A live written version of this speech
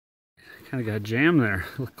Kind of got jammed there.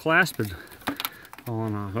 The clasp had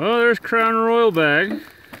fallen off. Oh, there's Crown Royal bag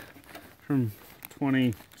from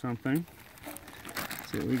 20 something.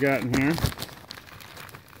 See what we got in here.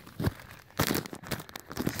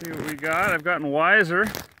 See what we got. I've gotten wiser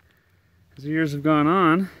as the years have gone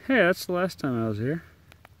on. Hey, that's the last time I was here.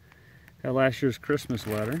 Got last year's Christmas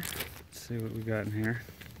letter. Let's see what we got in here.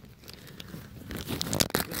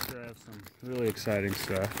 Just to have some really exciting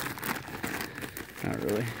stuff. Not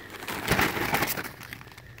really.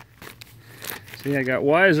 See, I got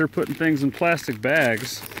wiser putting things in plastic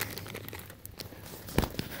bags.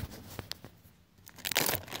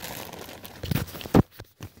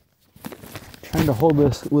 Trying to hold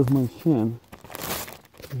this with my chin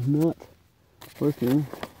is not working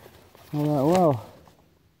all that well.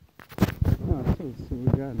 Oh, let's see what we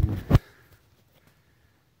got in here.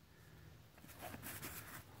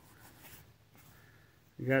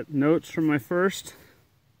 I got notes from my first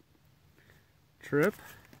trip.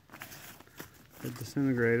 It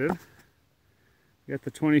disintegrated. Got the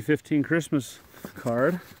 2015 Christmas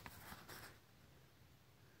card.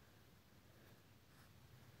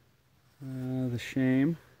 The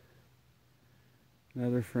Shame. And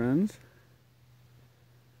other friends.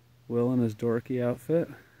 Will in his dorky outfit.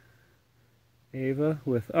 Ava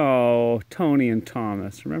with, oh, Tony and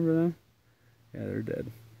Thomas. Remember them? Yeah, they're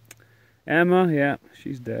dead. Emma, yeah,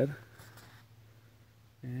 she's dead.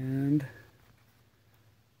 And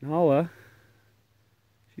Nala.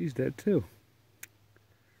 He's dead too.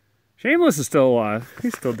 Shameless is still alive.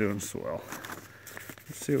 He's still doing swell.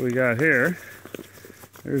 Let's see what we got here.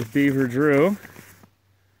 There's Beaver Drew.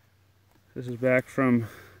 This is back from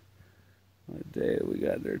what day we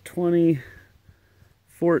got there?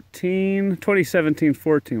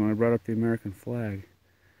 2017-14 when I brought up the American flag.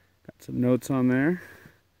 Got some notes on there.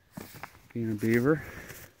 Being a beaver.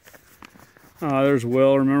 Oh, there's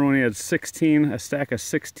Will. Remember when he had 16, a stack of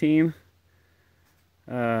 16?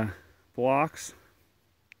 Blocks.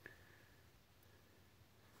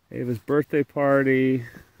 Ava's birthday party,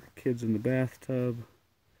 kids in the bathtub.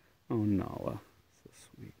 Oh, Nala, so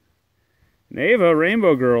sweet. And Ava,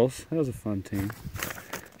 Rainbow Girls, that was a fun team.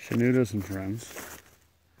 Shanudas and friends.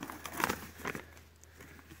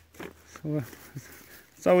 So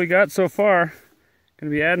that's all we got so far.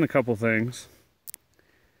 Gonna be adding a couple things.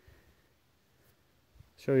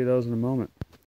 Show you those in a moment.